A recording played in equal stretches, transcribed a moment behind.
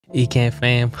Ecamm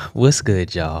fam, what's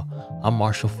good y'all? I'm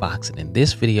Marshall Fox, and in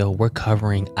this video we're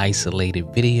covering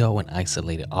isolated video and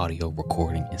isolated audio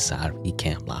recording inside of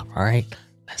Ecamm Live. All right,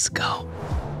 let's go.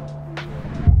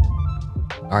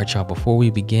 All right, y'all, before we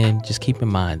begin, just keep in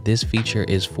mind this feature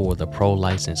is for the Pro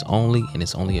license only, and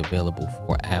it's only available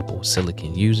for Apple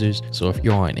Silicon users. So if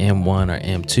you're on M1 or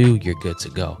M2, you're good to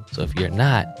go. So if you're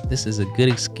not, this is a good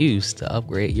excuse to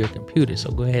upgrade your computer. So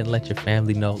go ahead and let your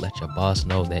family know, let your boss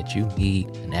know that you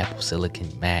need an Apple Silicon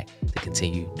Mac to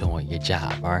continue doing your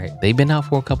job. All right, they've been out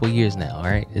for a couple years now. All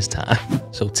right, it's time.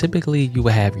 So typically you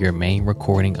will have your main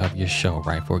recording of your show,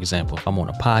 right? For example, if I'm on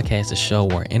a podcast, a show,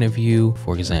 or interview,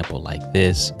 for example, like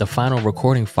this, the final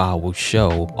recording file will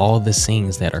show all the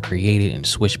scenes that are created and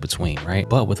switched between, right?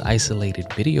 But with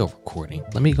isolated video recording,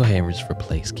 let me go ahead and just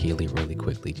replace Keely really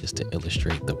quickly just to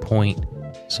illustrate the point.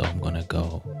 So I'm gonna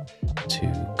go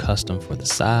to custom for the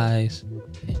size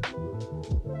and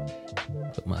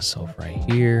put myself right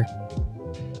here.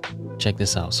 Check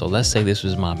this out. So let's say this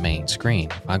was my main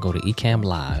screen. If I go to Ecamm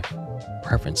Live,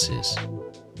 preferences,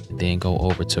 and then go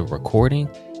over to recording,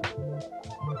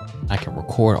 I can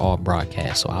record all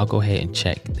broadcasts. So I'll go ahead and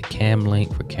check the cam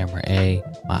link for camera A,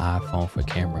 my iPhone for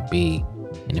camera B.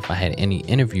 And if I had any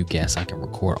interview guests, I can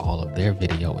record all of their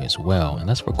video as well. And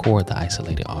let's record the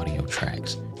isolated audio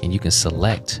tracks. And you can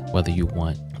select whether you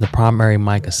want the primary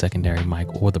mic, a secondary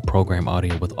mic, or the program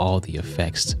audio with all the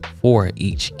effects for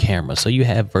each camera. So you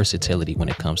have versatility when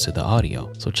it comes to the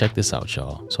audio. So check this out,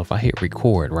 y'all. So if I hit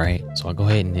record, right? So I'll go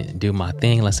ahead and do my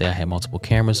thing. Let's say I had multiple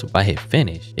cameras. So if I hit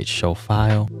finish, hit show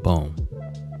file, boom.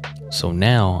 So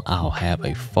now I'll have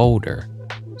a folder.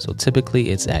 So typically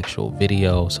it's actual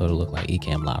video, so it'll look like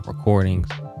Ecamm Live recordings.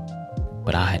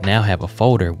 But I now have a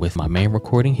folder with my main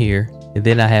recording here, and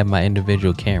then I have my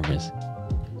individual cameras,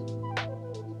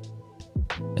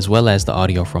 as well as the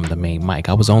audio from the main mic.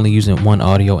 I was only using one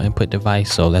audio input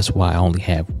device, so that's why I only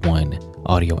have one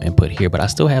audio input here, but I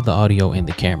still have the audio in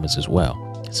the cameras as well.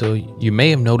 So you may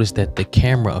have noticed that the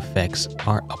camera effects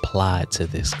aren't applied to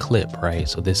this clip, right?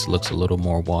 So this looks a little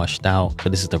more washed out. So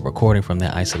this is the recording from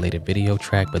that isolated video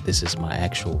track, but this is my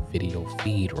actual video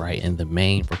feed, right, in the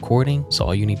main recording. So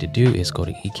all you need to do is go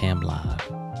to Ecamm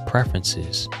Live,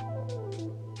 preferences,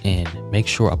 and make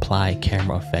sure apply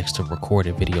camera effects to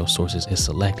recorded video sources is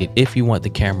selected if you want the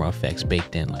camera effects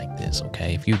baked in like this,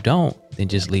 okay? If you don't, then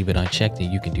just leave it unchecked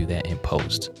and you can do that in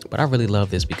post. But I really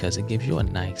love this because it gives you a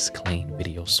nice clean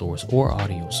video source or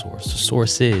audio source,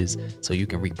 sources, so you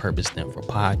can repurpose them for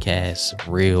podcasts,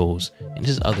 reels, and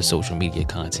just other social media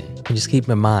content. And just keep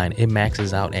in mind, it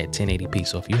maxes out at 1080p.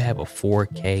 So if you have a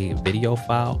 4K video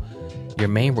file, your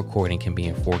main recording can be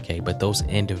in 4K, but those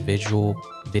individual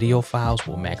video files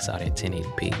will max out at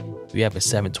 1080p. If you have a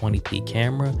 720p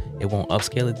camera, it won't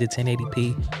upscale it to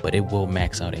 1080p, but it will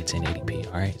max out at 1080p.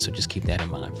 All right, so just keep that in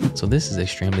mind. So this is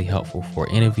extremely helpful for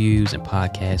interviews and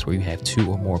podcasts where you have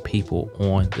 2 or more people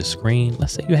on the screen.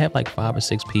 Let's say you have like 5 or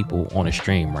 6 people on a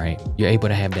stream, right? You're able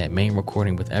to have that main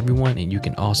recording with everyone, and you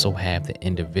can also have the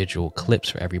individual clips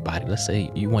for everybody. Let's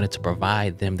say you wanted to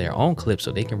provide them their own clips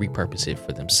so they can repurpose it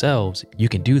for themselves. You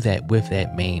can do that with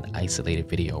that main isolated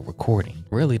video recording.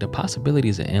 Really, the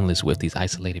possibilities are endless with these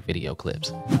isolated video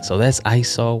clips. So that's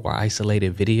ISO, or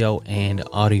isolated video and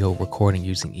audio recording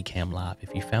using Ecamm Live.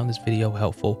 If you found this video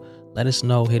helpful, let us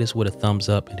know, hit us with a thumbs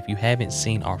up. And if you haven't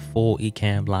seen our full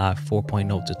Ecamm Live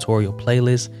 4.0 tutorial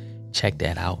playlist, check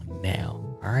that out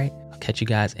now. All right, I'll catch you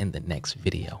guys in the next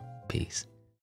video. Peace.